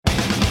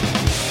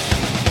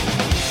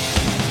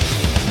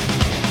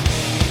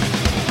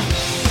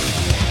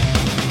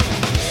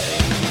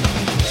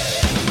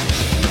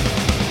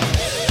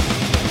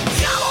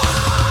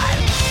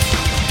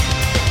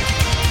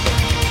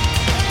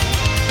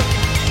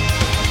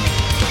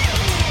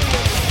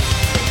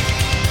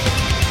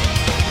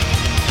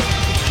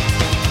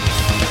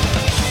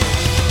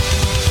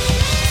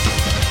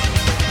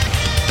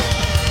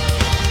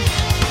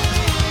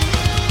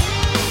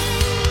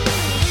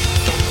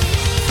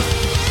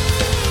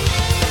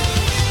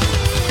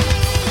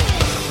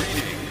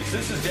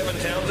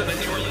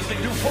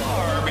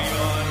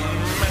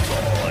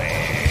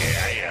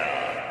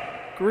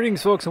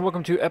Greetings, folks, and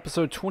welcome to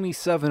episode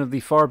 27 of the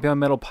Far Beyond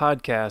Metal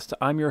podcast.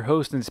 I'm your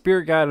host and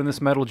spirit guide on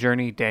this metal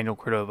journey, Daniel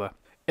Cordova.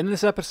 In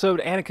this episode,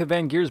 Annika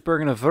van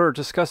Giersbergen of Ver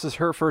discusses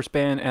her first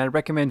band, and I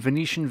recommend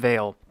Venetian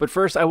Veil. But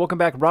first, I welcome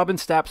back Robin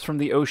Staps from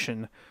The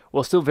Ocean.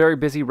 While still very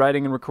busy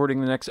writing and recording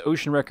the next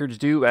Ocean records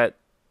due at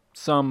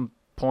some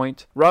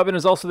point, Robin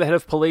is also the head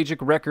of Pelagic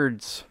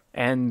Records.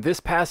 And this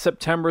past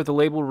September, the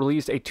label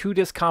released a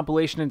 2-disc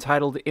compilation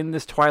entitled In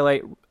This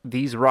Twilight,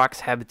 These Rocks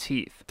Have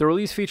Teeth. The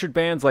release featured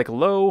bands like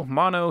Low,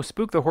 Mono,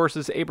 Spook the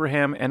Horses,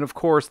 Abraham, and of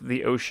course,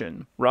 The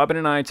Ocean. Robin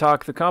and I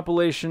talk the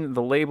compilation,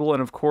 the label,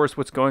 and of course,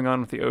 what's going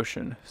on with The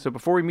Ocean. So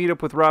before we meet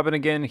up with Robin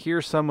again,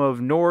 here's some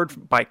of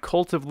Nord by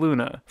Cult of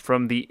Luna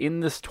from the In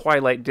This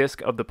Twilight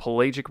disc of the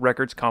Pelagic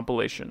Records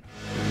compilation.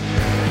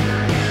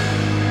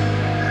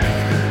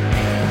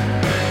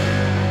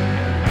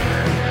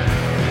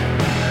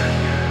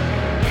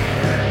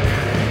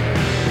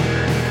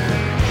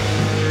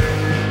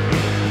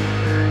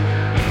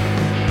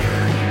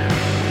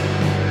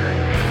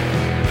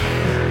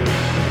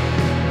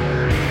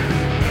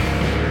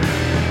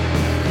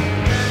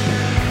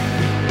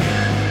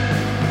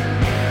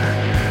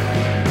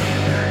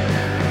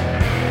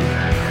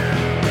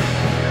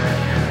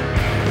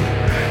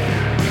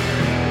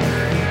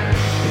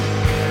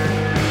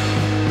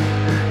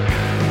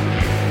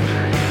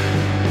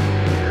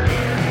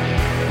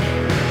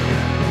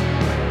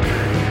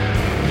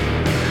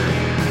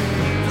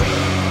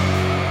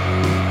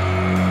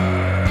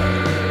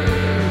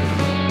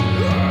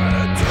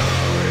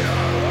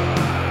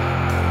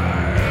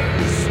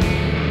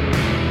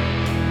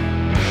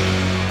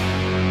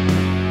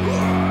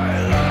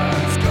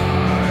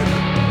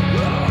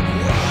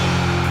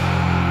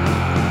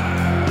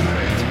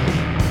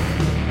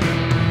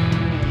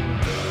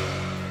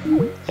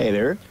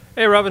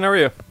 Hey Robin, how are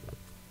you?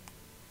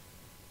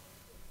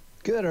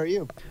 Good, how are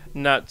you?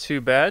 Not too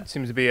bad.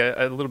 Seems to be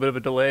a little bit of a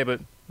delay, but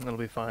it'll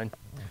be fine.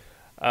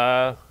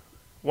 Want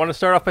to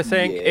start off by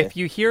saying, if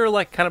you hear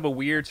like kind of a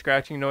weird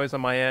scratching noise on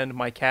my end,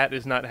 my cat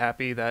is not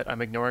happy that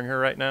I'm ignoring her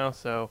right now,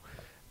 so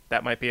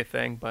that might be a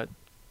thing, but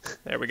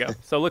there we go.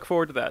 So look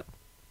forward to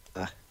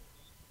that.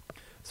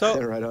 So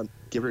right on.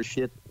 Give her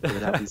shit when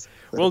it happens.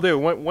 Will do.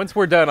 Once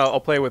we're done, I'll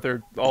play with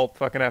her all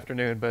fucking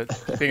afternoon, but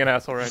being an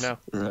asshole right now.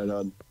 Right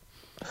on.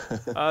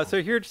 So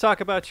you're here to talk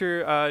about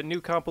your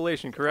new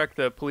compilation, correct?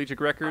 The Pelagic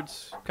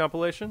Records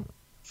compilation?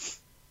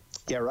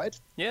 Yeah, right?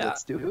 Yeah.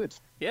 Let's do it.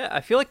 Yeah,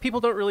 I feel like people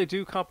don't really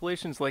do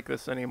compilations like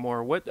this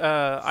anymore. What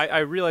I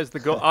realize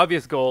the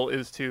obvious goal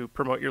is to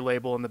promote your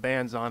label and the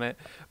bands on it,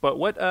 but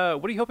what are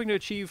you hoping to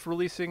achieve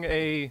releasing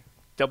a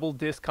double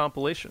disc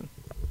compilation?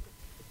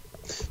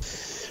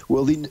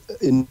 Well, the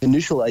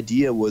initial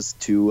idea was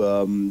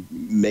to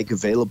make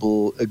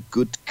available a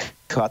good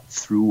cut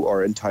through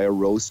our entire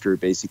roster,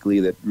 basically,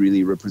 that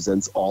really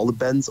represents all the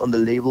bands on the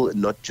label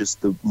and not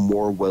just the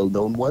more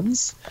well-known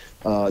ones,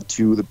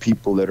 to the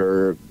people that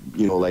are,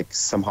 like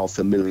somehow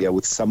familiar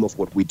with some of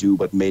what we do,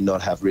 but may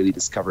not have really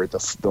discovered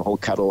the whole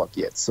catalog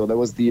yet. So that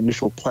was the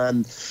initial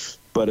plan.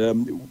 But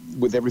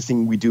with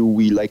everything we do,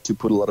 we like to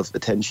put a lot of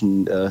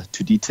attention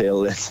to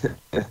detail.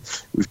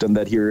 We've done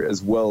that here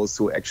as well.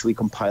 So actually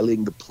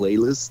compiling the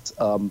playlist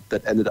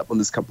that ended up on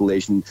this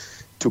compilation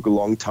took a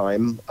long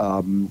time,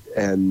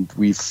 and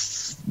we've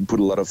put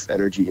a lot of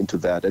energy into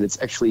that. And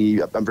it's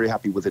actually, I'm very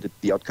happy with it.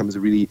 The outcome is a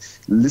really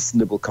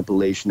listenable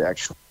compilation,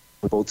 actually.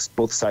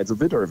 Both sides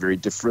of it are very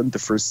different. The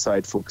first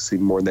side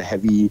focusing more on the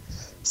heavy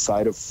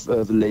side of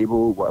the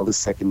label, while the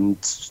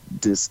second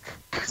disc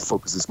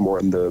focuses more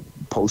on the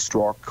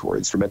post-rock or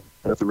instrumental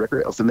of the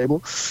record of the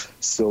label.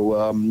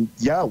 So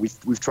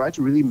we've tried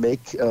to really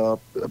make a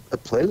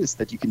playlist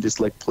that you can just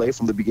like play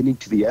from the beginning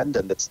to the end,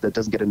 and that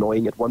doesn't get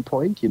annoying at one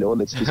point,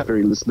 and it's just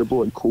very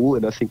listenable and cool.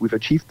 And I think we've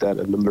achieved that,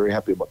 and I'm very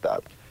happy about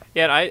that.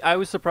 Yeah, and I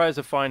was surprised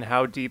to find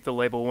how deep the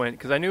label went,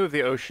 because I knew of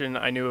The Ocean,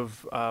 I knew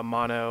of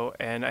Mono,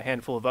 and a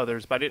handful of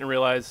others, but I didn't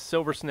realize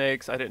Silver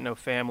Snakes, I didn't know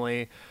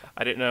Family,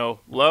 I didn't know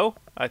Low,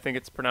 I think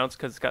it's pronounced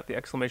because it's got the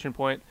exclamation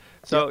point.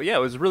 So yeah,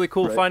 it was really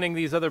cool finding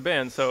these other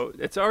bands, so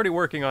it's already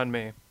working on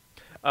me.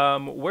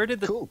 Where did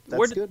the Cool,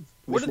 that's good.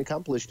 Mission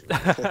accomplished.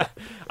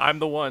 I'm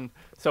the one.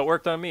 So it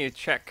worked on me,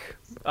 check.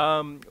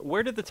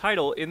 Where did the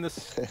title, In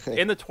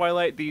the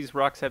Twilight, These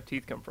Rocks Have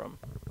Teeth come from?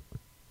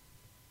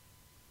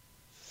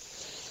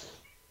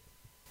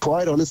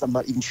 Quite honest, I'm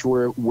not even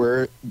sure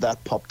where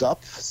that popped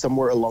up,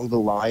 somewhere along the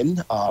line.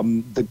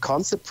 The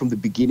concept from the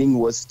beginning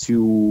was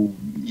to,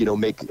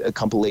 make a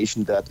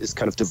compilation that is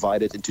kind of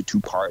divided into two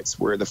parts,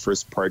 where the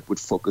first part would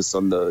focus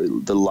on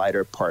the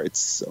lighter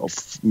parts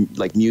of,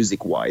 like,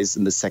 music-wise,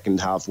 and the second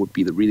half would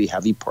be the really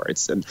heavy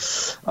parts. And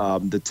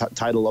the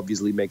title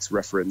obviously makes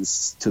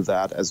reference to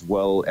that as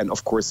well. And,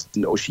 of course,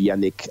 an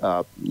oceanic,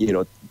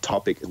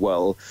 topic as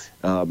well,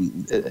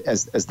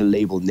 as the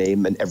label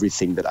name and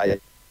everything that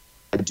I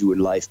do in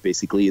life.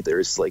 Basically,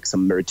 there's like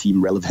some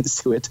maritime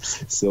relevance to it.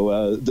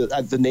 So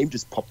the name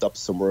just popped up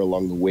somewhere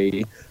along the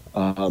way.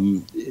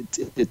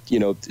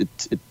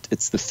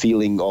 It's the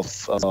feeling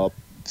of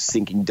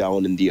sinking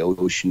down in the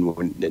ocean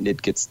when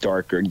it gets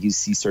darker, and you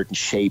see certain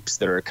shapes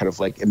that are kind of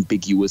like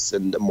ambiguous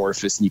and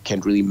amorphous, and you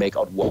can't really make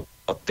out what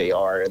they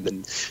are, and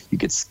then you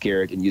get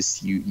scared and you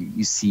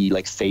see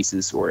like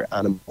faces or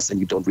animals, and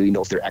you don't really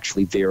know if they're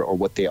actually there or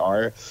what they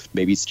are.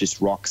 Maybe it's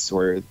just rocks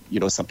or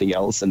something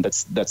else, and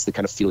that's the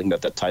kind of feeling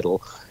that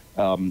title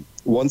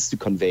wants to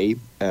convey.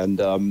 And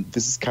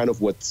this is kind of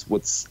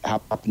what's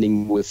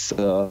happening with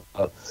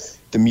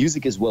the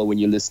music as well. When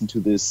you listen to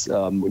this,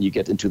 when you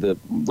get into the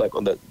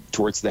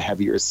towards the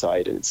heavier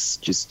side, and it's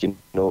just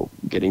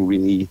getting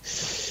really,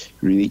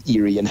 really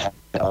eerie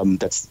and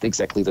that's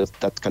exactly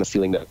that kind of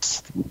feeling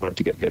that we wanted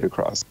to get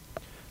across.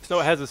 So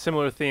it has a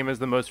similar theme as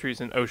the most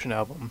recent Ocean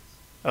album,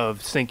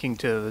 of sinking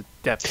to the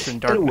depths and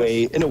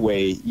darkness. In a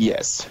way,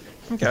 yes.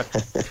 Okay.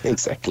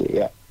 Exactly.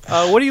 Yeah.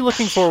 What are you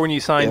looking for when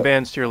you sign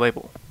bands to your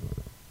label?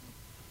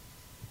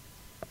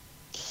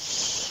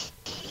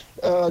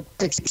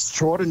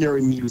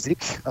 Extraordinary music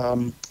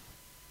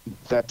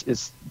that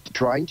is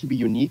trying to be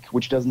unique,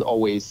 which doesn't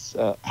always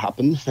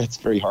happen. It's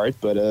very hard,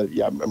 but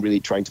I'm really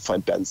trying to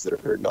find bands that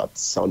are not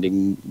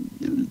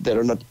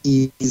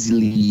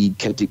easily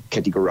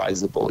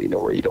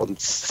categorizable, where you don't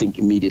think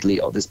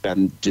immediately, oh, this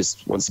band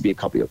just wants to be a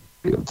copy of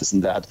this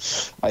and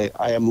that.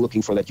 I am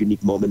looking for that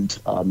unique moment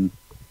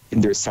in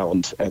their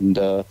sound, and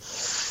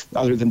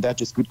other than that,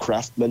 just good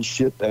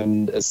craftsmanship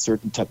and a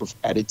certain type of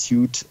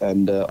attitude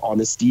and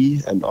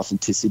honesty and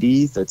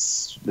authenticity.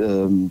 That's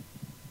the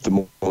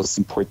most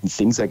important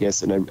things, I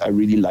guess. And I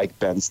really like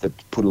bands that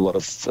put a lot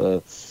of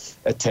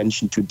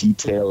attention to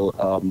detail,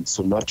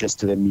 so not just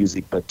to their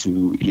music, but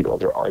to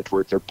their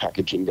artwork, their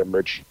packaging, their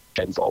merch.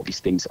 And all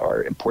these things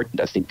are important,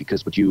 I think,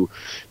 because what you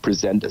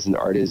present as an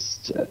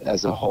artist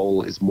as a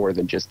whole is more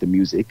than just the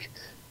music.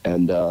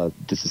 And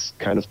this has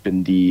kind of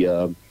been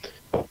the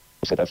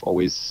that I've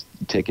always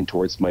taken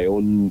towards my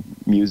own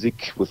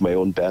music with my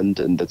own band,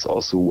 and that's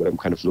also what I'm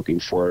kind of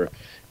looking for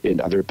in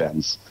other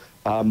bands.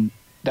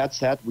 That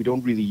said, we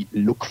don't really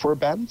look for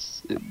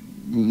bands.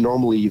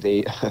 Normally,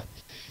 they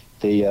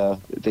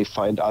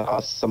find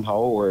us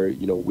somehow, or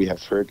we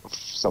have heard of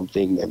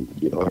something, and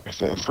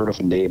if I've heard of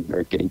a name,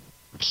 they're getting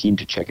keen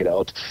to check it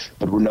out,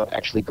 but we're not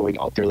actually going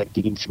out there like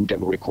digging through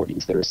demo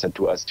recordings that are sent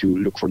to us to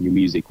look for new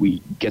music. We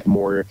get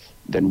more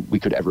than we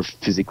could ever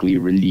physically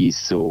release,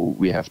 so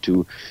we have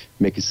to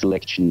make a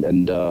selection,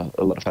 and a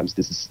lot of times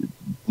this is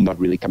not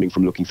really coming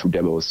from looking through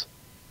demos.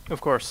 Of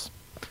course.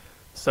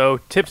 So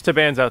tips to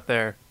bands out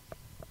there: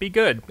 be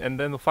good, and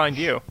then they'll find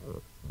you.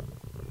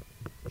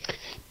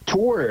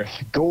 Tour,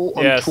 go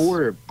on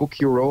tour, book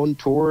your own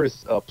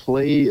tours,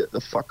 play a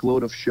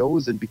fuckload of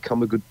shows, and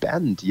become a good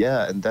band.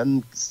 Yeah, and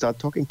then start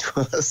talking to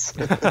us.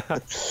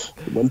 At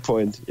one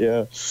point,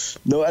 yeah.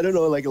 No, I don't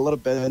know. Like, a lot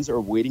of bands are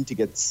waiting to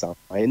get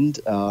signed.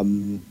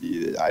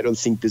 I don't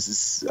think this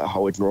is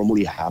how it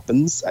normally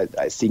happens.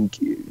 I think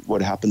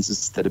what happens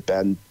is that a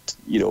band,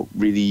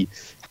 really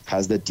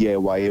has that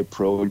DIY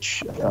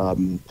approach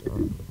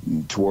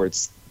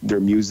towards their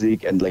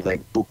music, and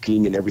like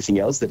booking and everything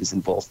else that is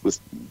involved with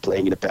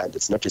playing in a band.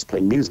 It's not just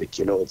playing music,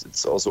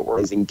 it's also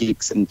organizing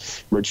gigs and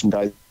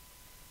merchandise.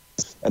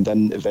 And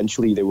then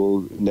eventually they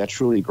will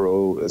naturally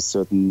grow a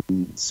certain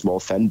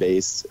small fan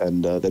base,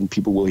 and then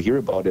people will hear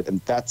about it.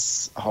 And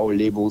that's how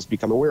labels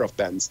become aware of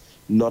bands,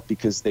 not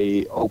because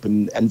they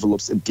open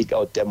envelopes and dig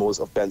out demos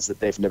of bands that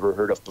they've never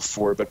heard of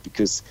before, but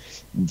because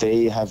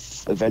they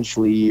have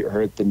eventually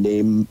heard the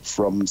name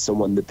from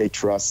someone that they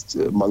trust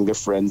among their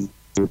friends,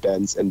 their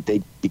bands, and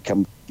they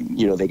become,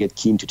 they get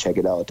keen to check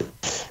it out.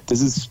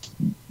 This is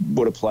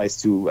what applies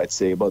to, I'd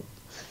say, about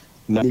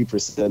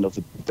 90% of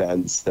the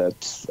bands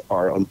that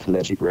are on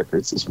Pelagic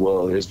Records as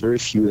well. There's very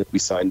few that we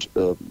signed,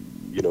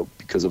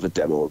 because of a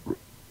demo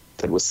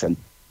that was sent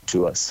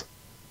to us.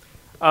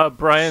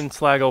 Brian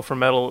Slagle from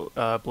Metal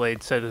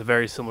Blade said a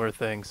very similar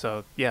thing.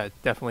 So yeah,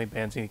 definitely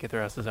bands need to get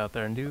their asses out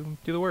there and do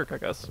the work, I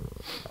guess.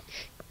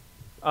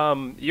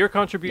 Your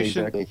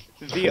contribution,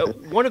 exactly.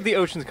 One of the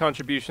Ocean's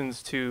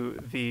contributions to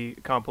the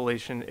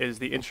compilation is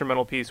the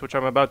instrumental piece, which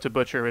I'm about to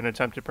butcher in an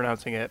attempt at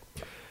pronouncing it.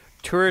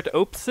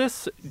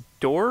 Turritopsis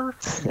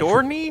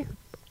Dorni?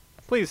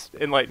 Please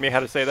enlighten me how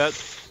to say that.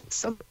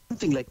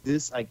 Something like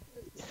this.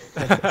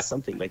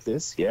 Something like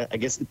this. Yeah, I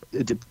guess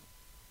it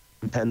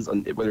depends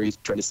on whether he's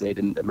trying to say it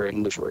in American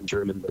English or in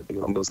German, but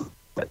along those lines.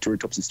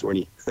 Turritopsis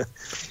Dorni.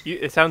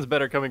 It sounds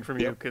better coming from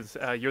you, because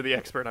you're the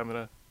expert I'm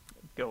gonna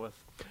go with.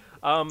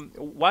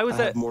 Why was I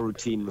that? have more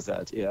routine with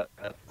that, yeah.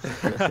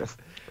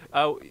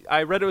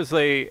 I read it was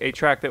a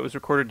track that was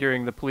recorded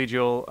during the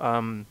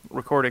Pelagial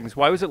recordings.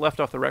 Why was it left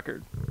off the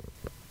record?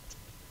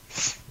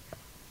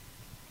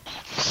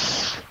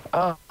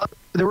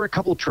 There were a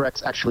couple of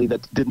tracks, actually,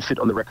 that didn't fit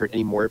on the record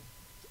anymore.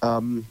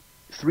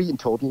 3 in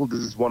total. This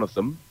is one of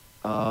them.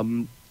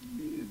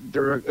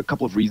 There are a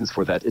couple of reasons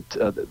for that.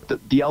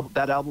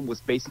 That album was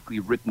basically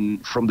written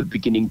from the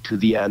beginning to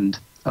the end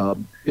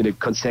in a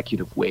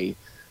consecutive way.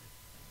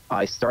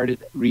 I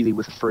started really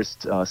with the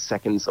first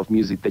seconds of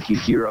music that you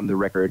hear on the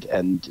record,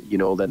 and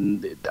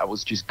then I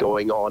was just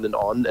going on,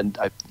 and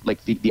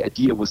the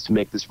idea was to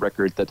make this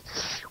record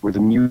where the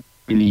music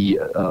really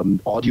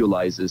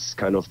audiolizes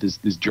kind of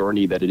this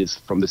journey that it is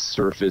from the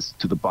surface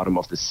to the bottom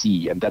of the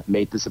sea, and that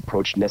made this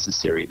approach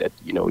necessary. That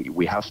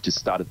we have to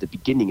start at the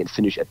beginning and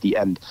finish at the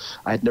end.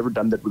 I had never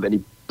done that with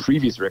any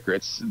previous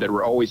records. That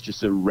were always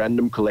just a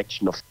random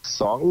collection of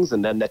songs,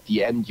 and then at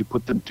the end you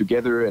put them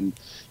together and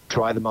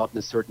try them out in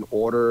a certain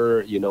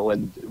order,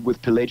 and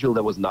with Pelagial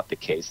that was not the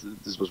case.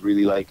 This was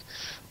really like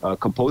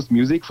composed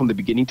music from the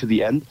beginning to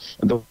the end,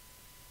 and though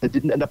that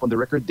didn't end up on the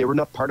record, they were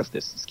not part of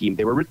this scheme.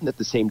 They were written at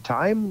the same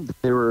time.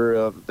 There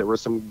were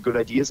some good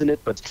ideas in it,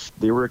 but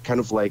they were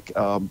kind of like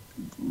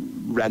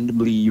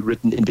randomly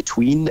written in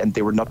between, and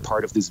they were not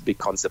part of this big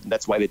concept, and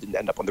that's why they didn't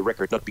end up on the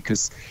record, not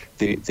because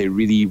they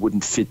really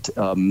wouldn't fit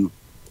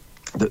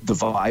the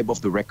vibe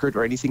of the record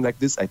or anything like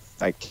this.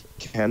 I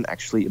can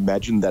actually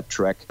imagine that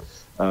track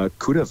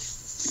could have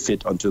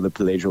fit onto the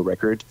Pelagial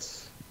record,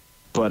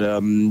 but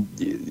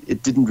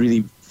it didn't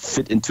really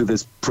fit into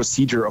this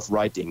procedure of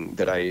writing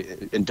that I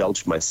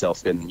indulged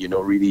myself in,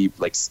 really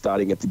like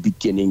starting at the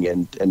beginning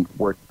and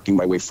working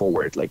my way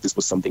forward. Like this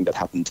was something that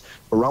happened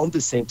around the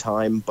same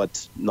time,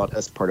 but not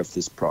as part of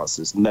this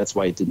process. And that's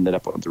why it didn't end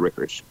up on the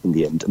record in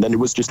the end. And then it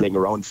was just laying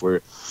around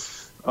for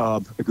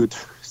a good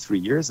 3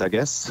 years, I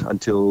guess,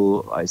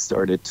 until I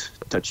started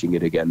touching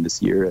it again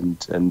this year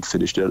and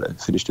finished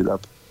it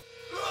up.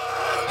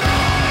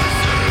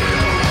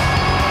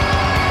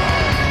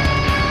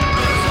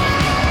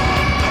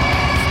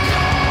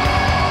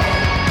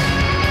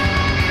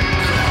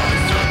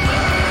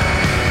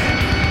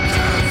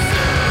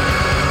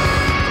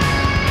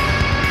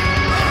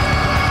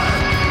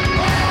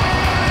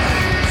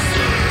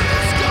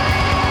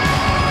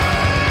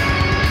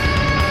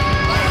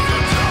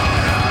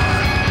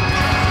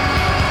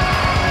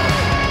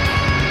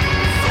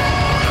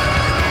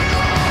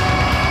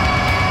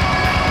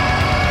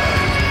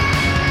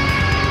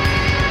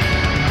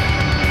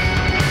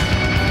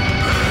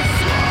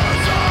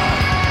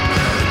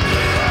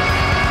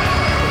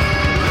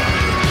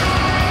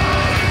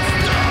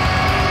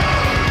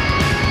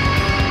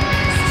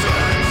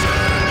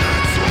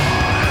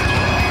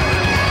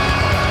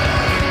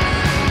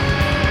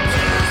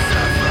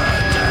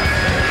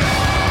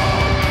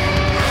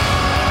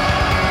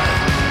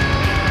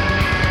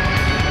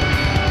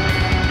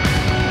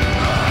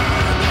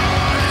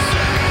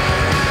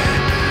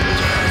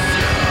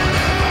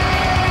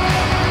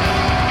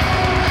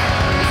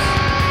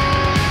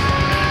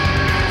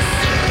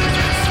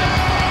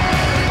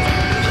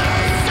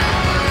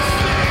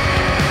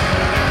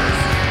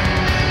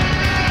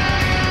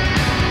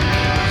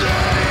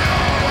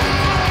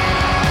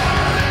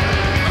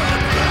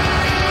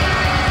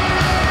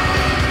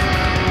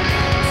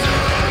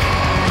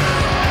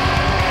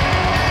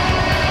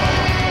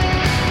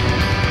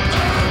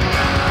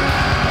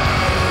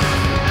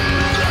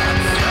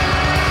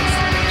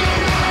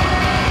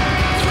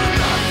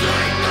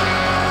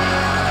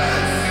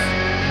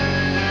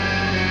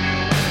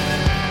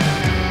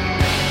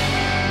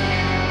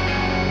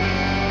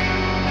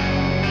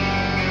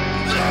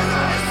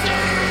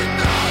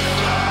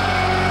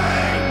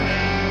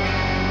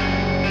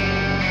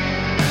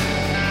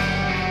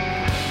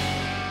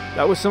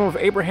 That was some of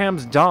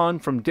Abraham's Dawn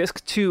from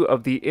Disc 2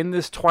 of the In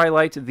This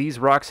Twilight, These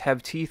Rocks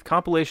Have Teeth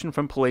compilation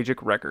from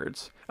Pelagic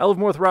Records. I'll have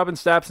more with Robin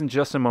Staps in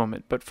just a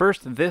moment, but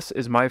first, this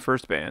is my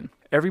first band.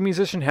 Every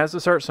musician has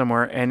to start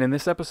somewhere, and in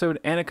this episode,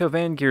 Annika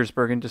van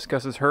Giersbergen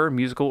discusses her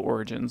musical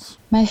origins.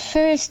 My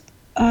first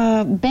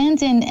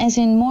band as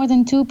in more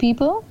than two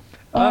people?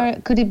 Or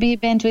could it be a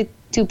band with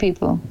two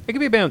people? It could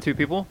be a band with two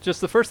people.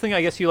 Just the first thing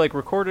I guess you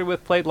recorded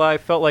with, played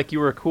live, felt like you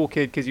were a cool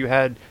kid because you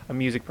had a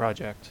music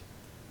project.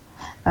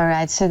 All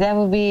right, so that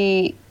would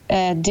be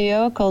a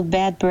duo called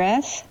Bad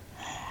Breath.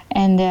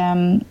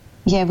 And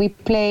we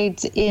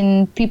played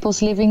in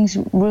people's living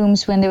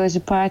rooms when there was a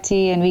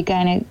party, and we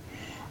kind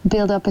of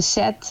built up a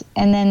set.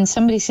 And then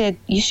somebody said,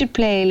 you should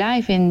play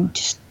live in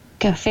just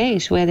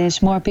cafes where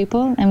there's more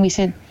people. And we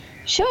said,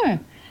 sure.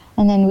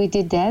 And then we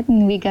did that,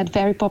 and we got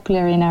very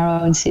popular in our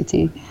own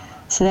city.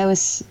 So that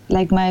was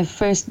like my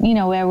first,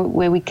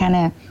 where we kind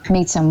of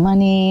made some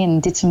money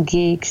and did some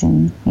gigs,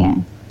 and yeah.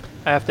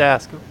 I have to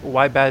ask,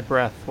 why Bad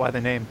Breath? Why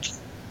the name?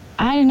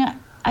 I don't know.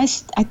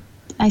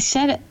 I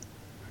said it.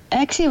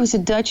 Actually, it was a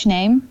Dutch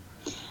name,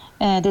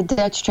 the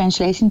Dutch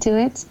translation to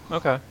it.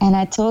 Okay. And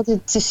I told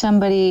it to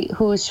somebody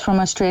who was from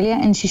Australia,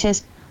 and she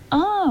says,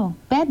 "Oh,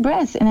 Bad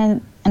Breath."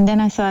 And then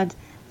I thought,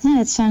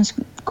 that sounds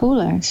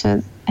cooler.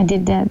 So I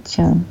did that.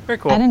 So very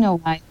cool. I don't know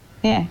why.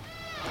 Yeah.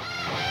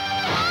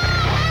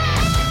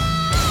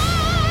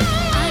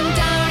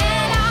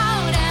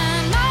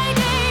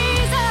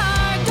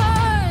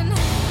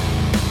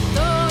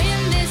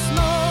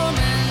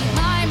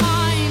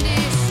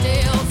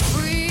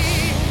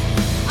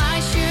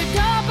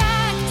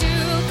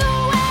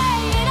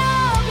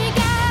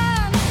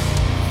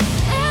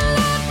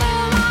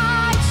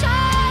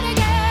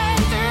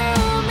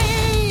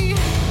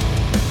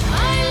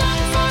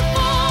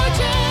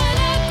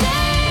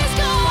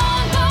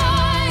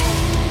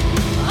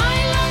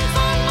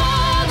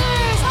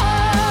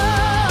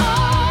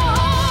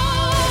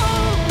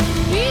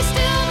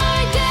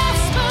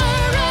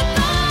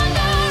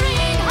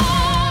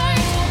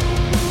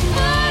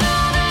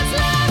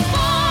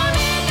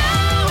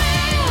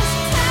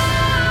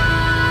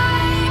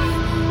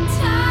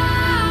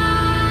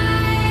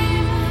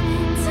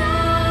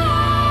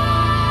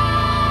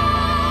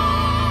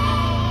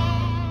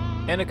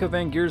 Annika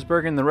van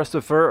Giersbergen and the rest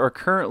of Ver are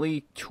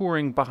currently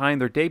touring behind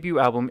their debut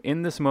album,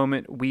 In This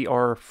Moment We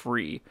Are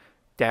Free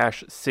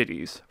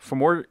 -cities. For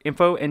more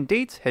info and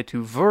dates, head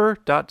to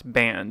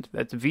ver.band.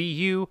 That's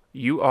VUUR.BAND.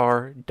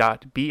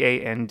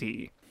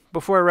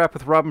 Before I wrap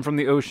with Robin from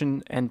the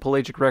Ocean and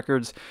Pelagic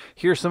Records,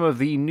 here's some of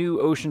the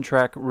new Ocean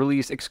track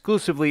released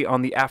exclusively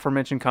on the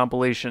aforementioned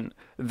compilation.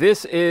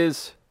 This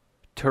is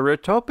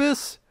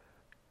Teratopis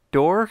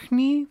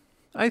Dorchni,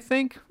 I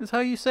think is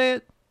how you say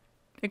it.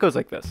 It goes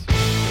like this.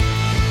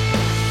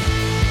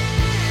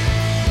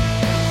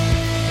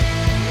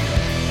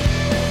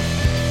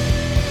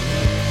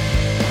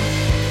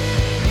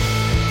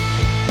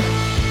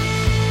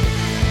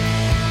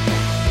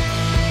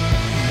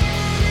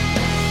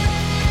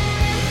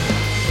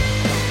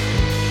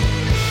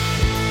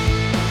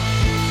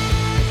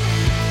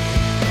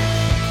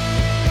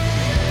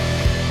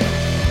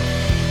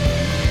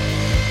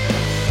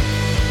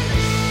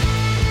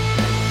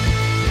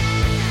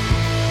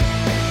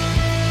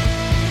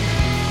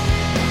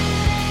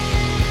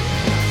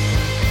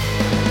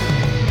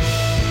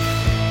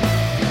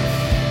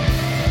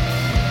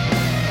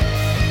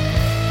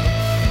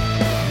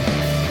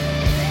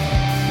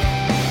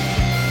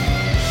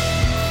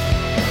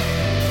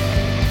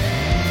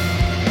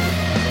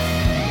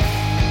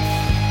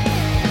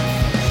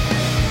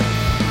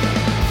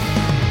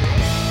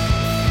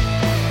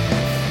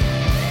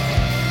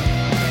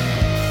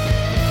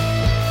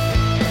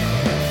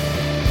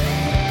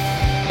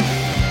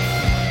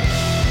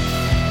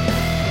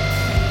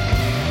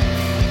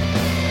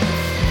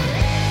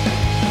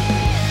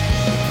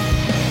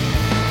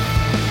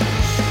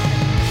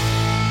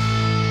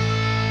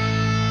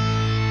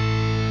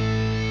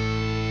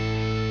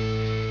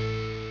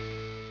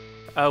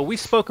 We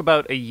spoke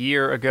about a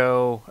year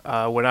ago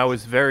when I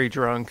was very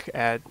drunk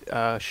at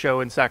a show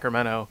in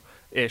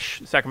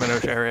Sacramento-ish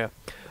area.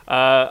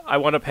 I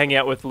wound up hanging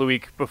out with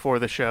Loic before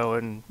the show,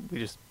 and we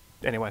just...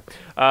 Anyway.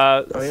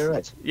 You're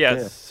right.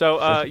 Yes. Yeah.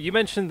 So you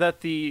mentioned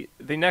that the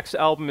next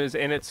album is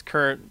in its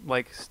current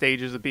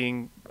stages of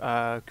being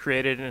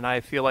created, and I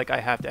feel like I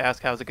have to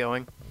ask, how's it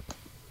going?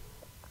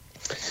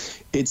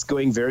 It's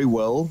going very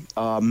well.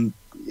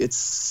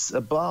 It's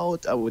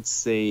about, I would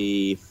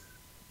say,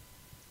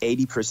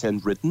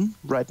 80% written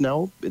right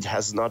now. It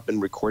has not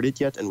been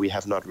recorded yet, and we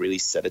have not really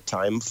set a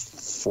time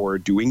for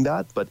doing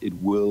that, but it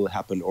will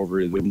happen over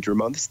the winter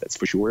months, that's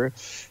for sure.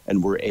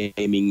 And we're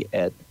aiming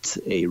at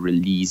a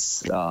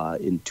release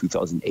in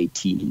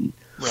 2018.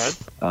 Right.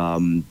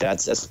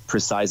 That's as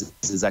precise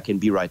as I can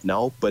be right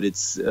now, but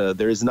it's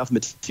there is enough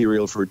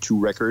material for 2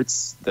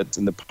 records that's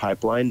in the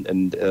pipeline,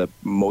 and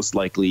most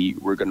likely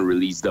we're going to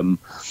release them.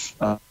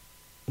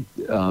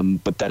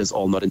 But that is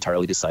all not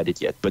entirely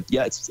decided yet. But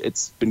yeah,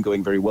 it's been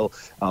going very well.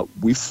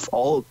 We've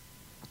all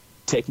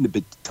taken a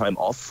bit time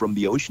off from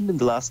the Ocean in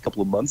the last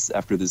couple of months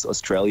after this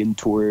Australian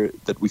tour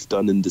that we've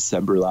done in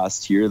December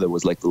last year. That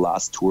was the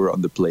last tour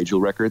on the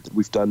Pelagial record that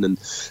we've done. And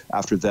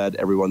after that,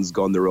 everyone's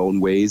gone their own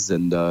ways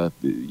and,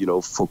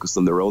 focused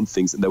on their own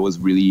things. And that was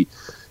really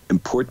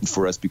important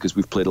for us because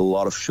we've played a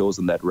lot of shows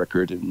on that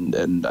record.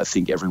 And I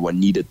think everyone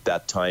needed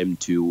that time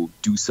to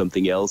do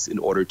something else in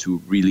order to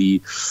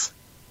really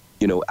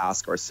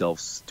ask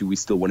ourselves, do we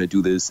still want to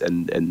do this,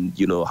 and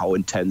how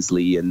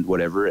intensely and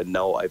whatever. And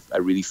now I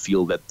really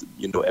feel that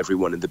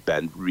everyone in the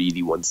band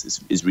really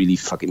is really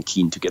fucking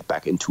keen to get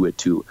back into it,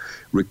 to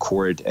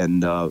record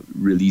and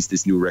release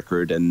this new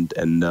record and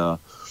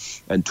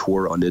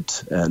tour on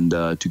it, and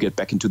to get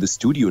back into the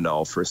studio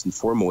now first and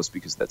foremost,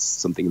 because that's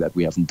something that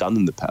we haven't done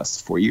in the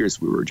past 4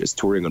 years. We were just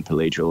touring on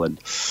Pelagial, and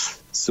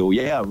so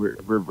yeah,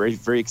 we're very,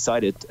 very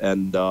excited,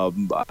 and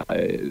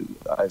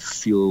I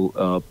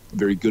feel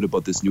very good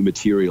about this new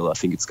material. I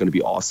think it's going to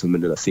be awesome,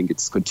 and I think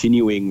it's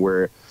continuing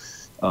where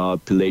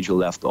Pelagial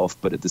left off,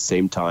 but at the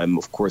same time,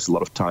 of course, a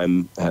lot of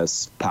time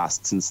has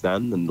passed since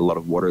then, and a lot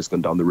of water has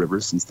gone down the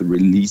river since the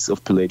release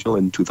of Pelagial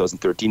in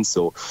 2013.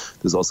 So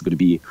there's also going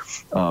to be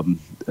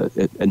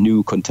a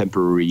new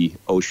contemporary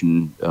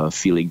Ocean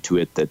feeling to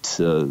it that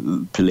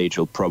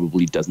Pelagial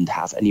probably doesn't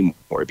have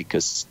anymore,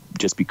 because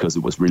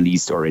it was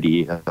released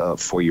already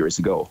 4 years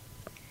ago.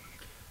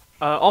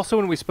 Also,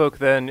 when we spoke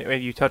then,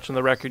 you touched on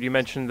the record, you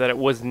mentioned that it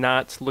was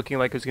not looking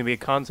like it was going to be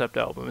a concept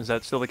album. Is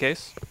that still the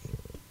case?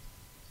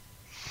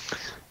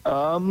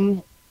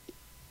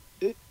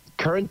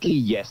 Currently,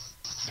 yes,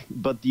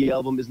 but the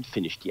album isn't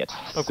finished yet.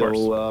 Of course.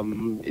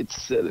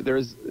 It's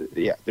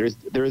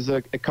there's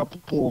a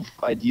couple of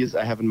ideas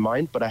I have in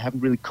mind, but I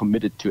haven't really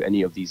committed to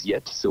any of these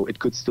yet. So it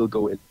could still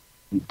go in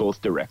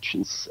both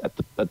directions.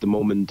 At the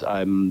moment,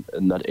 I'm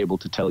not able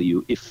to tell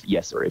you if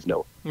yes or if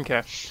no.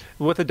 Okay.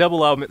 With a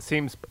double album, it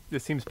seems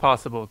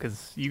possible,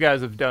 because you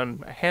guys have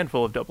done a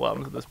handful of double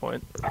albums at this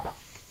point.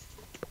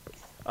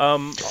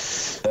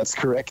 That's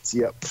correct.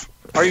 Yep.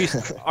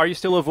 Are you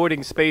still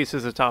avoiding space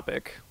as a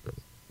topic?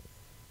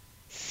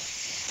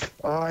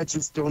 I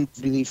just don't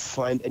really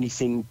find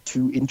anything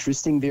too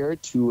interesting there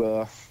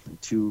to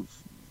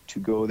to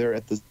go there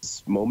at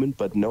this moment,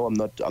 but no, I'm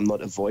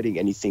not avoiding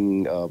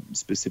anything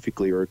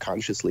specifically or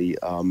consciously.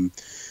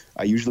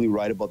 I usually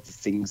write about the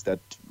things that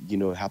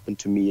happen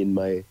to me in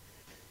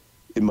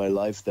my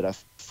life that I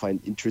find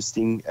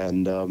interesting,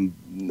 and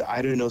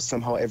I don't know,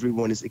 somehow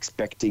everyone is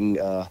expecting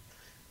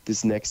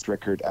this next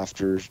record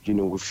after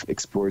we've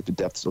explored the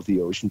depths of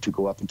the ocean to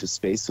go up into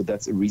space, so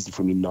that's a reason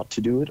for me not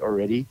to do it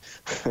already.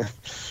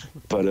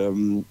 But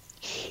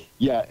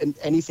yeah, and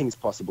anything is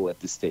possible at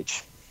this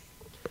stage.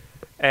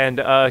 And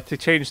to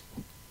change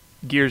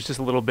gears just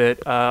a little bit,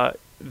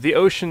 the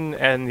Ocean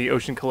and the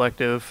Ocean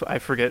Collective, I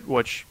forget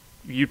which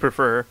you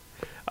prefer,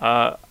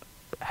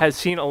 has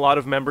seen a lot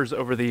of members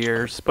over the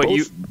years, but both,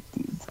 you...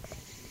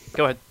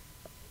 Go ahead.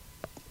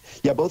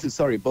 Yeah, both is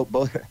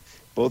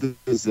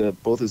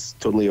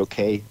totally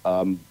okay.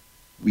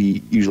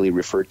 We usually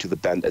refer to the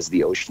band as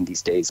the Ocean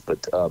these days,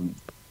 but on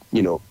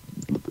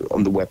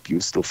the web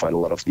you still find a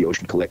lot of the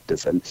Ocean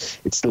Collective, and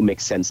it still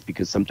makes sense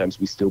because sometimes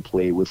we still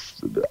play with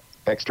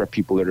extra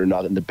people that are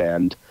not in the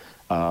band.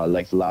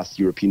 Like the last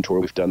European tour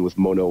we've done with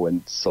Mono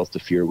and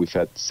Solstafir, we've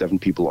had 7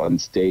 people on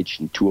stage,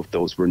 and 2 of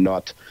those were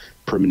not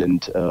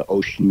permanent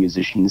Ocean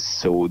musicians.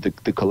 So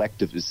the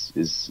collective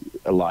is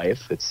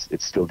alive.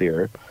 It's still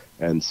there,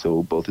 and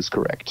so both is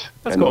correct.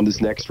 That's and cool. On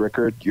this next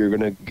record, you're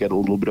gonna get a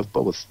little bit of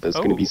both. There's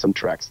gonna be some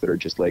tracks that are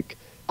just like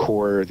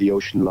core the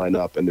Ocean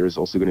lineup, and there's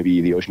also gonna be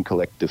the Ocean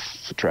Collective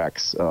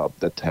tracks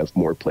that have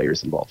more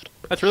players involved.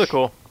 That's really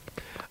cool.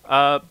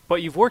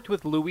 But you've worked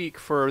with Loïc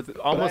for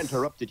almost... But I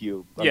interrupted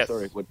you. I'm yes.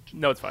 sorry. What...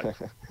 No, it's fine.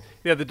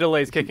 Yeah, the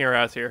delay's kicking our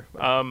ass here.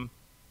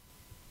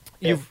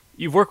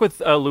 You've worked with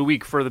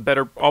Loïc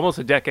for almost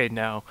a decade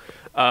now.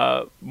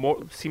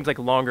 Seems like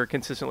longer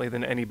consistently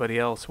than anybody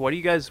else. Why do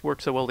you guys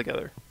work so well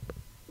together?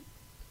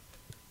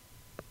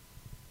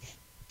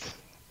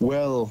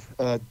 Well,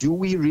 do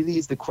we really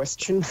is the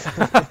question.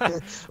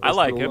 I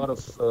like him.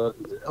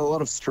 A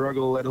lot of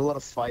struggle and a lot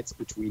of fights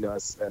between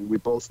us, and we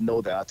both know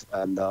that.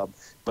 And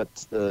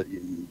but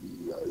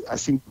I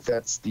think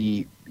that's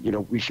the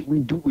we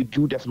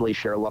do definitely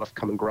share a lot of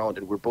common ground,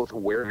 and we're both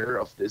aware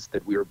of this,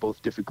 that we are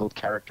both difficult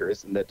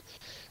characters, and that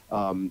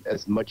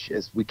as much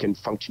as we can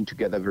function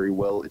together very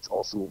well, it's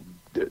also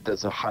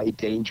there's a high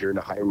danger and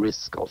a high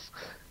risk of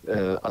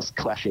us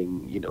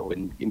clashing,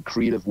 in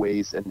creative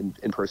ways and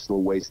in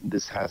personal ways. And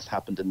this has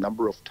happened a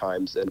number of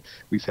times, and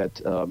we've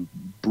had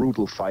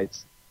brutal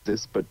fights.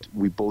 But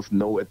we both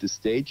know at this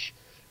stage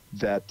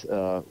that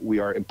we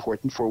are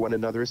important for one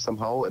another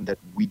somehow, and that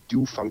we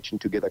do function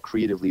together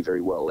creatively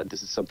very well. And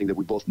this is something that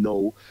we both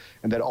know,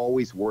 and that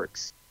always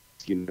works.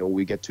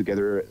 We get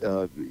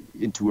together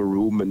into a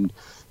room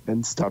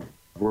and start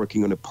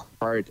working on a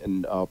part,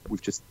 and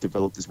we've just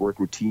developed this work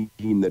routine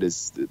that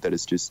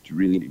is just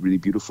really, really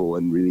beautiful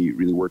and really,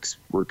 really works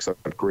out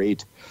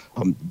great.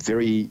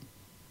 Very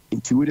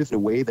intuitive in a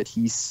way that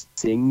he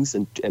sings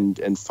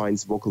and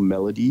finds vocal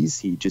melodies.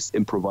 He just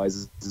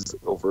improvises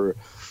over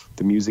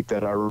the music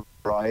that I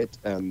write,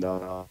 and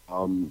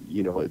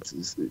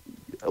it's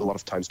a lot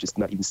of times just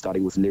not even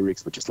starting with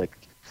lyrics, but just like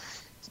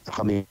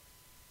humming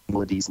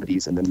melodies,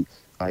 and then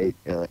I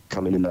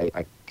come in and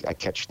I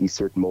catch these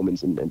certain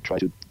moments and try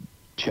to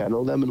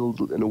channel them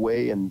in a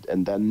way, and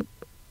then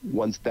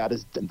once that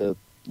is, then the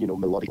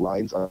melodic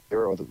lines are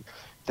there,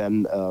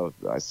 then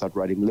I start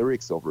writing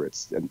lyrics over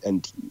it,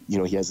 and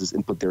he has his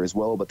input there as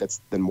well, but that's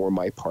then more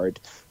my part.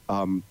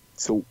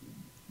 So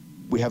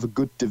we have a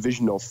good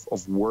division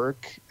of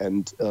work,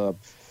 and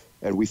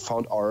we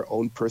found our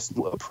own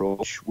personal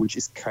approach, which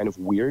is kind of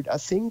weird, I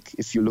think,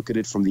 if you look at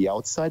it from the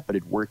outside, but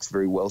it works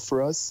very well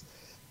for us,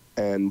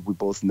 and we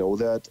both know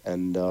that,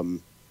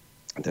 and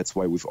that's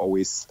why we've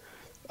always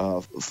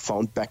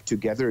found back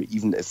together,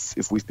 even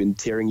if we've been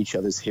tearing each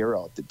other's hair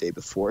out the day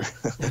before.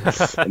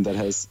 And that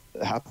has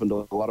happened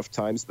a lot of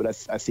times, but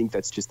I think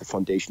that's just the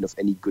foundation of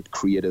any good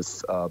creative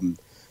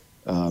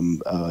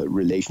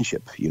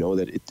relationship,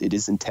 that it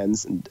is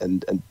intense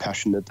and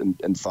passionate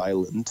and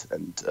violent,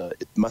 and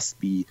it must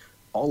be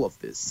all of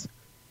this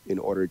in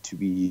order to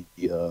be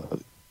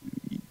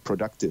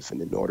productive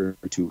and in order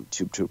to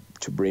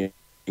bring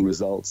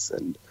results.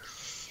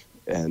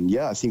 And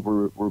yeah, I think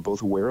we're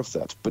both aware of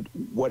that. But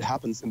what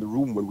happens in the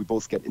room when we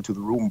both get into the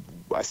room,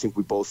 I think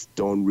we both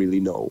don't really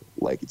know.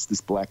 Like, it's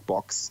this black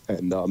box,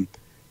 and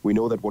we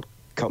know that what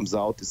comes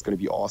out is going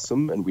to be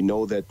awesome, and we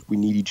know that we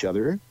need each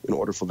other in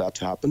order for that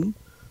to happen.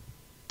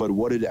 But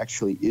what it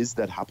actually is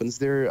that happens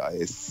there,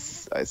 I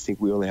think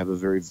we only have a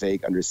very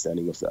vague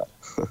understanding of that.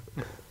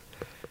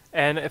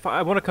 And if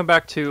I want to come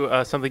back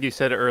to something you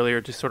said earlier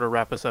to sort of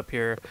wrap us up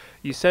here.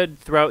 You said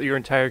throughout your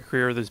entire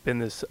career there's been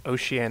this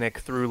oceanic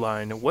through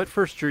line. What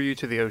first drew you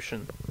to the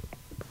ocean?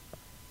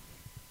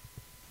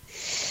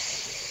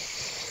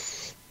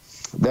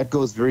 That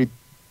goes very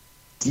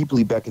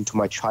deeply back into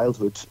my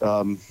childhood,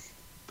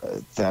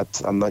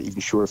 that I'm not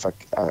even sure if I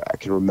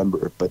can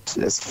remember. But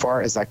as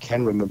far as I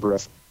can remember,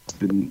 I've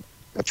been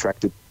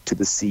attracted to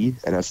the sea,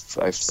 and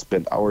I've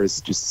spent hours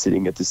just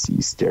sitting at the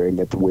sea staring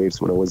at the waves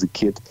when I was a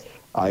kid.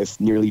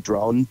 I've nearly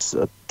drowned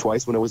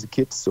twice when I was a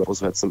kid, so I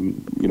also had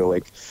some,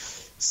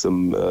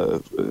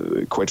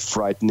 quite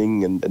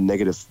frightening and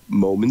negative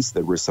moments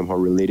that were somehow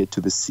related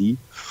to the sea,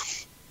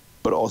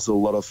 but also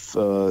a lot of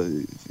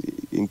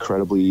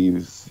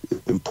incredibly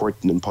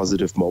important and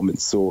positive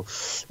moments. So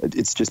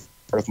it's just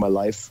part of my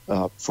life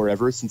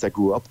forever since I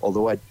grew up,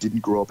 although I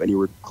didn't grow up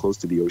anywhere close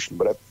to the ocean,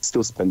 but I've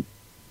still spent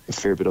a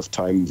fair bit of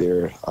time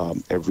there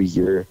every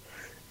year.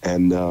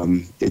 And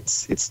it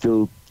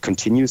still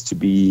continues to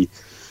be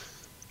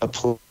a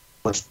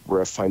place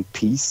where I find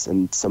peace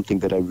and something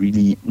that I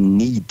really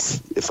need.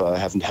 If I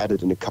haven't had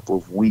it in a couple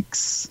of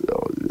weeks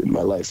in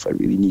my life, I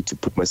really need to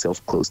put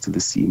myself close to the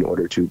sea in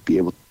order to be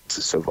able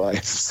to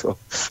survive. So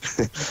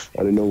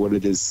I don't know what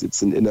it is.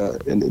 It's an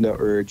inner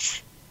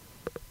urge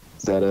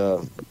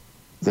that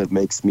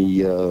makes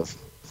me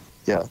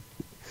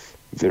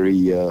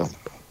very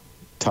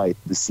tied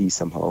to the sea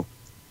somehow.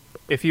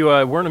 If you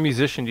weren't a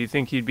musician, do you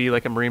think you'd be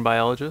like a marine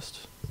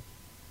biologist?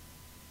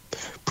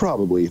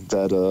 Probably.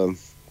 That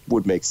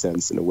would make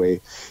sense in a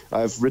way.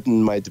 I've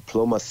written my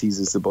diploma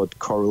thesis about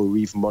coral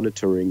reef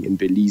monitoring in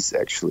Belize,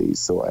 actually.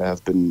 So I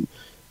have been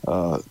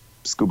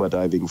scuba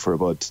diving for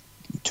about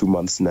 2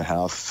 months and a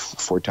half,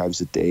 4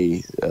 times a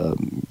day,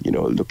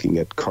 looking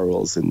at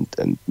corals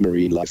and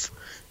marine life.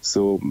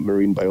 So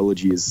marine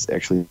biology is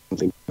actually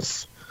something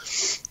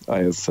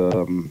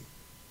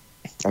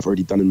I've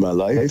already done in my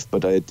life,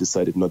 but I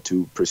decided not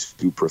to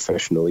pursue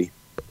professionally.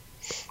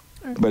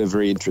 But a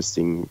very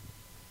interesting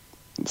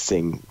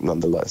thing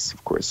nonetheless,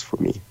 of course, for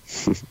me.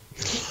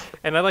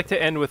 And I'd like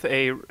to end with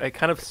a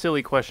kind of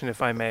silly question,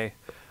 if I may.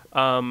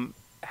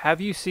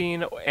 Have you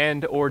seen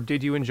or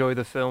did you enjoy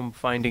the film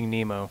Finding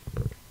Nemo?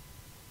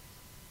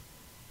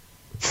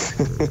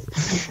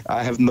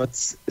 I have not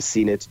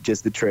seen it,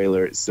 just the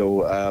trailer.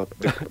 So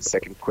the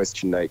second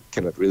question I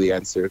cannot really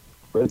answer,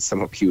 but it's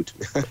somehow cute.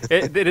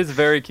 It is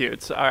very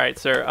cute. All right,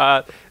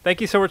 sir.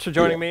 Thank you so much for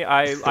joining me.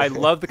 I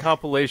love the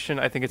compilation.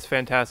 I think it's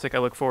fantastic. I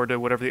look forward to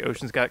whatever the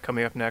Ocean's got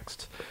coming up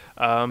next.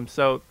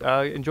 So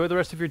enjoy the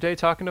rest of your day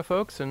talking to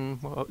folks,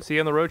 and we'll see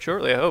you on the road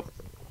shortly, I hope.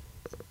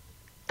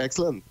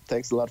 Excellent.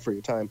 Thanks a lot for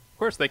your time. Of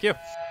course. Thank you.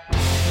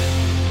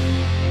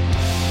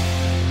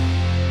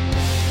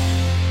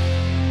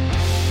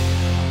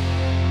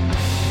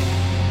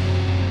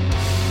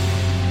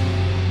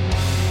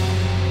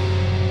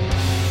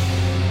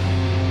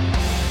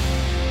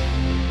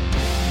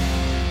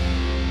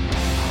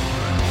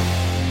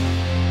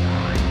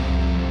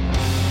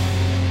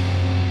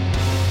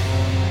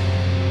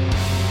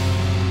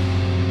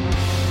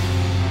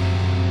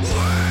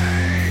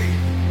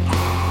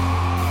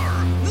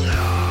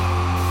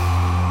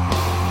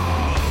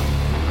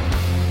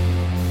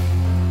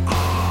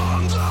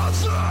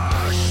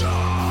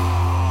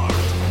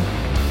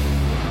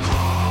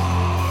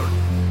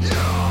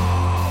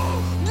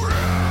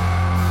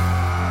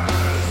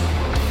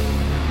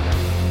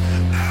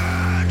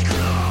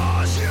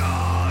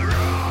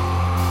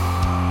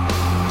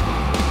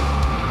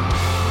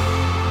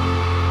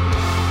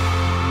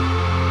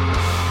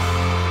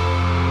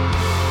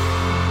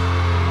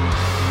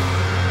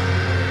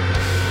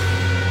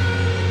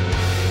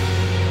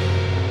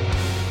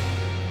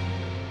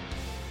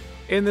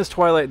 In This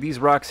Twilight, These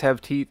Rocks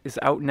Have Teeth is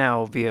out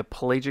now via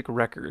Pelagic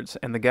Records,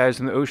 and the guys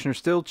in the ocean are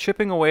still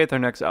chipping away at their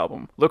next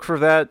album. Look for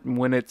that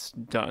when it's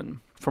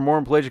done. For more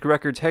on Pelagic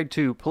Records, head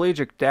to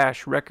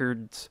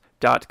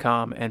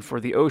pelagic-records.com, and for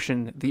The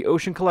Ocean,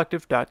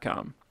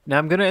 theoceancollective.com. Now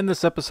I'm going to end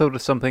this episode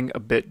with something a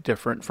bit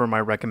different for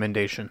my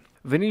recommendation.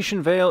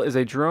 Venetian Veil is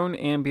a drone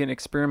ambient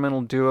experimental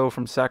duo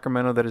from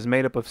Sacramento that is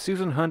made up of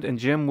Susan Hunt and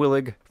Jim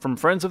Willig from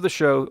friends of the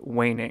show,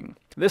 Waning.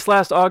 This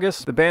last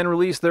August, the band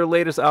released their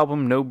latest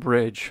album, No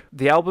Bridge.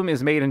 The album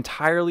is made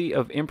entirely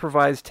of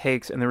improvised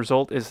takes, and the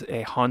result is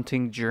a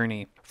haunting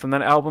journey. From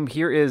that album,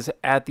 here is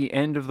At the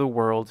End of the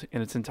World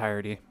in its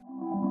entirety.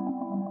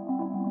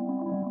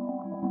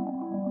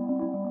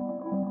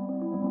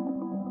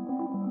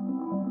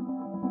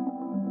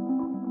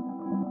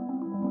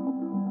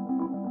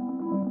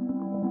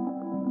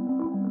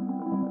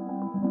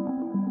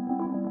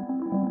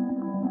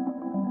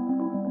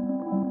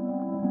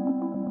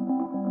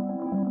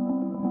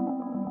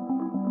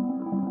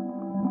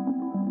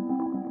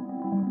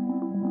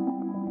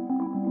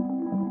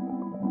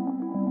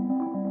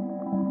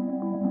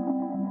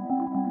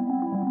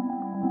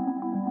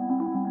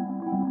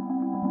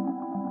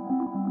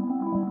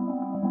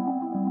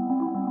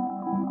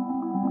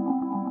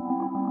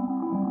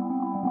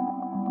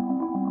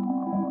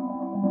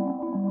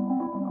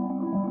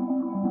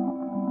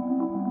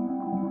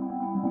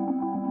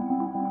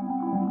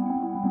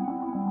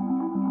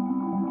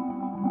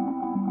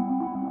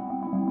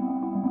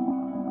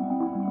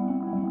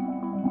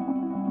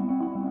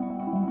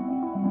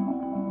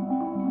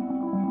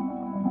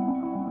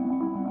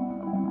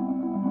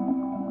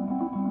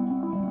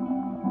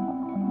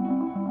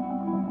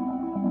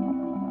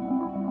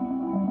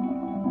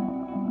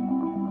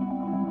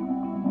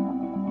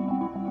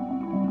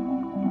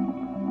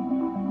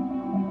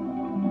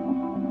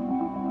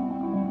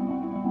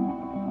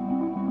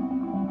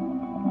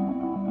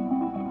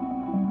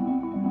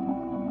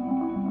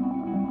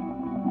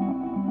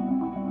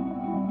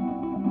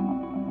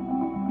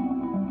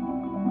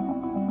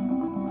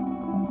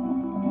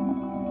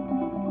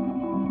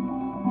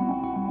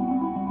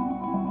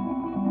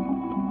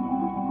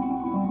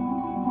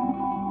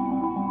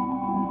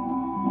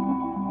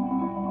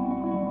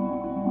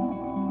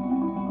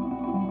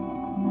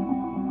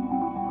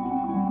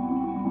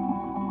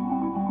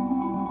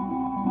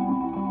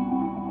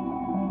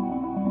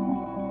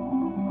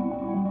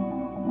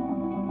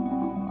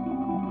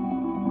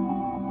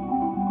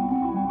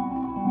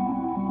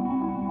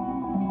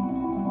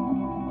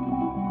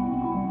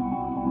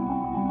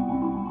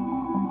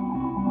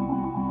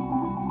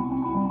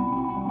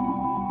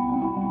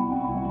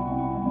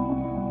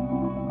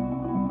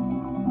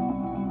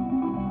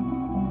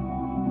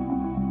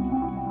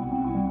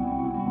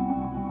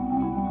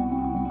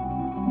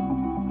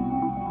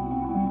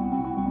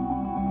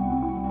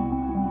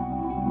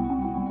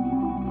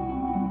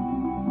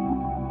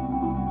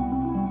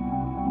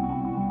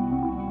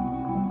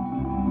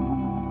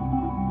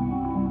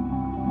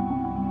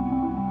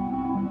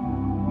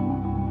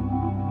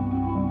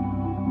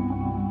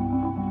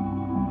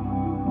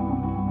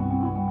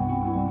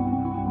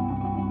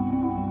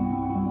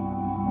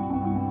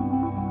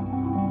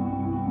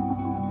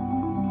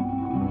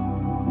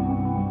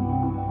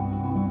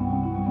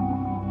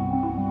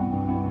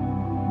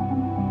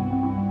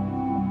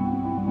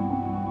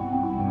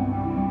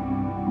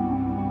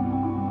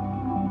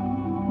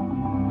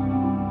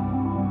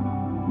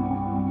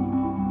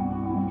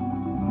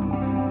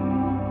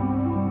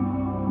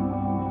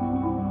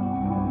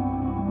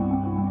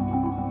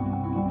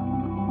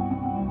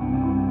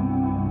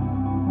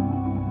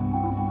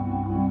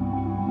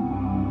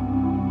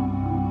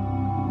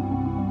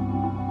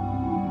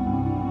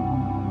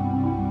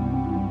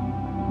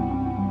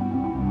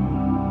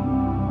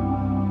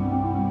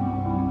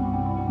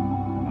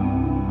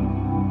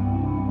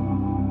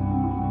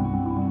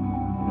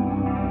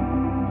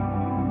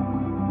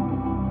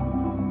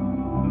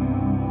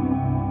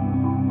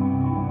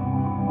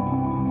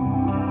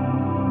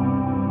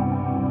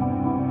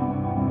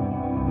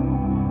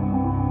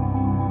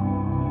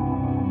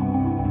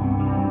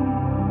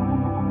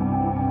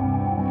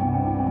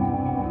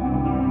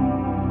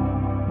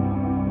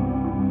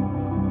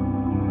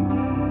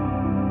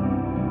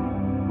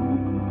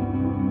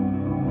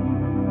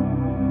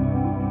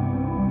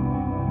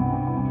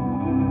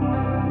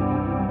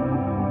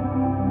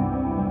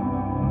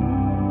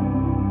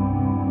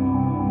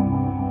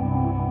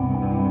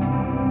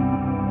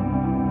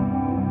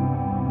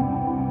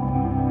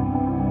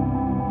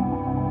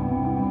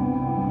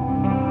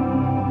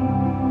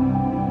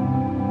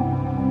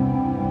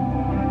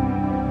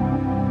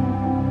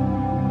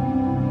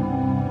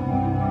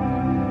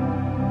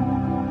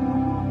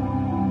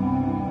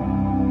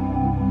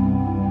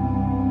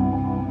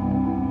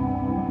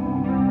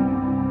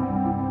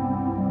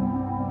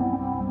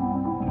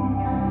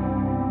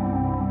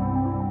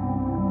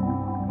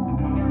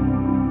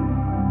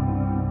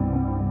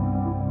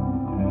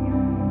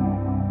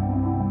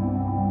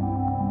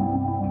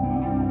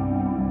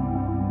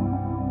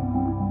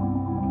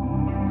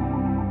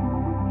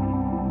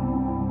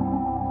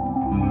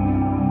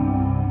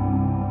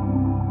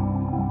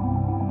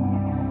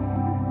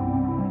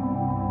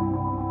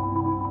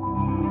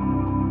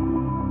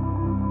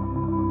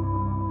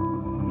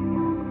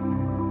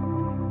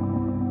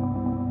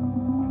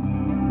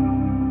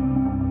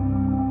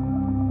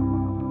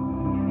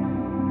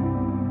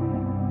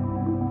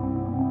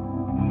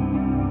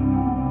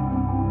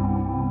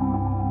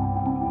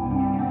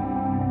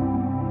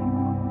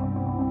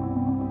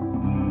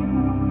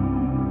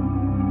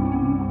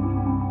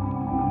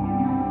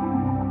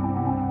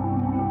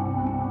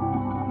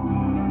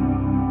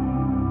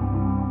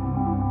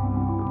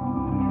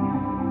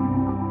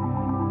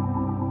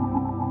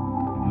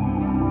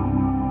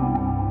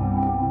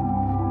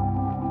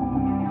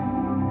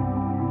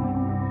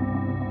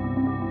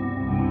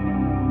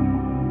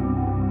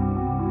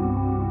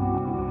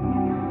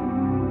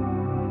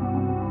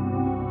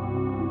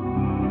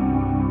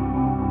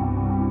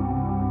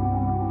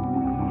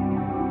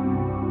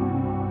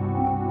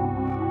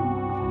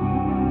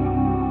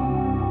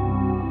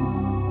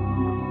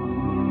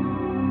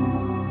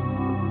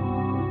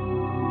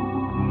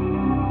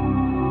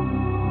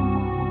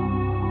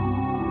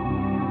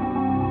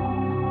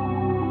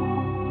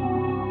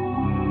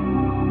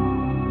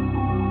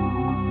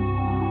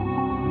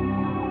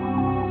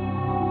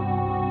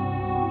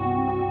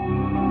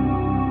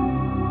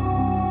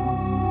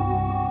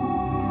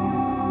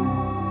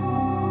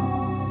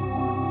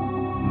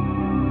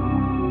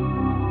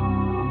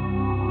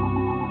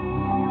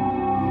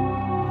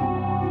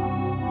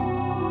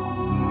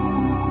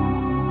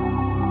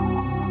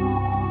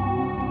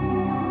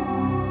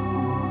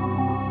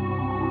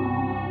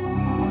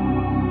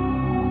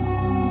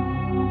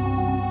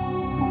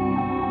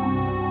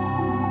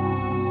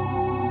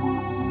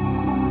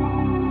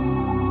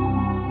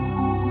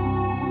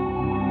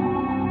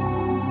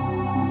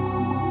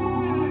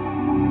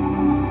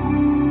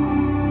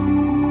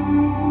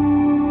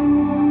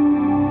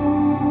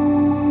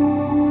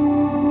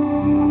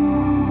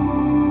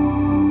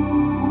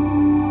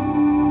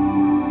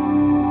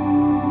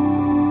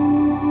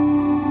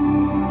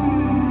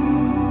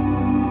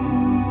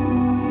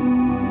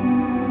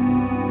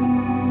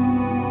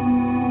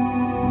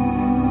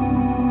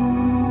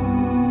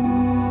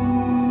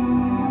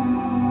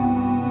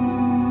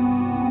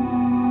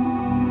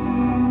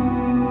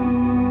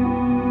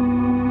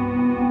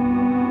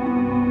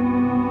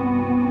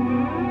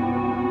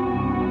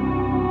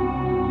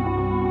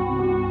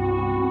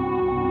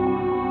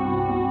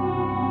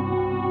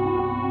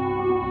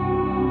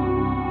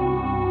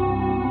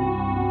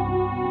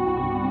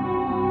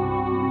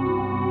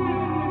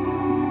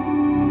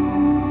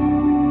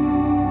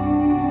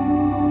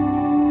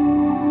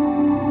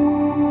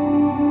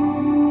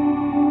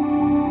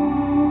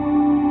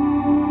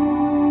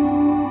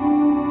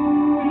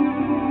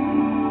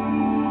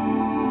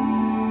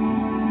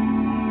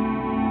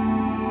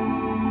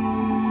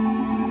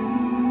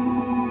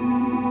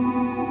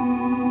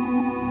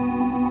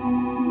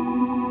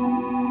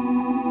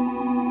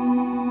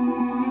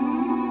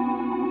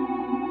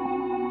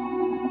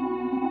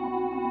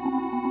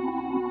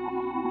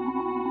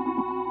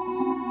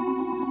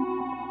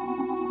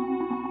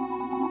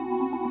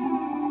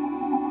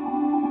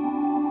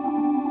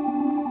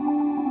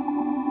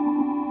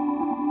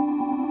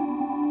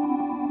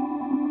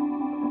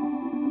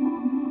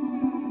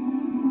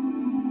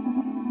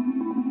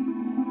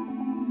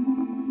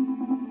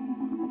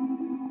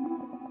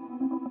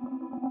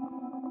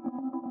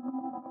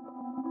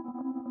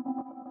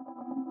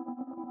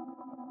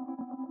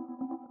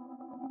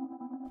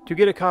 To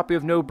get a copy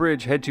of No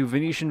Bridge, head to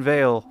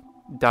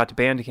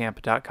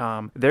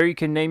venetianveil.bandcamp.com. There you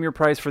can name your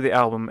price for the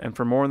album, and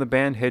for more on the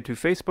band, head to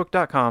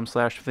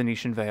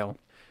facebook.com/venetianveil.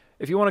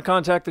 If you want to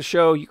contact the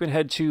show, you can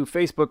head to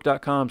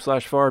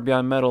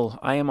facebook.com/farbeyondmetal.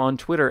 I am on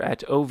Twitter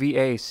at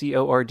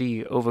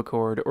OVACORD,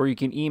 Ovacord, or you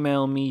can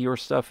email me your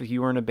stuff if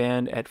you are in a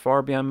band at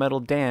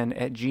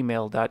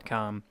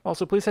farbeyondmetaldan@gmail.com.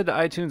 Also, please head to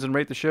iTunes and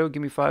rate the show.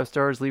 Give me 5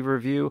 stars, leave a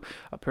review.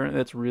 Apparently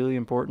that's really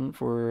important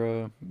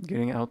for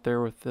getting out there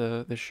with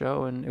the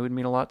show, and it would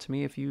mean a lot to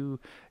me if you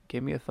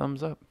gave me a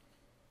thumbs up.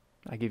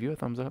 I give you a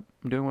thumbs up.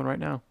 I'm doing one right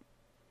now.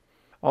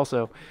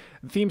 Also,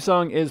 the theme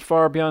song is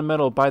Far Beyond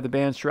Metal by the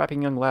band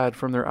Strapping Young Lad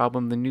from their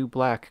album The New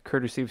Black,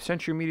 courtesy of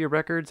Century Media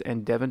Records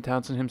and Devin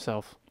Townsend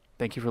himself.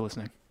 Thank you for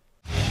listening.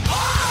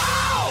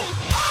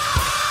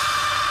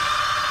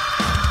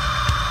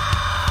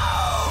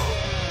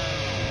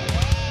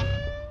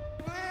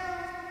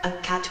 A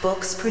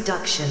Catbox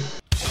production.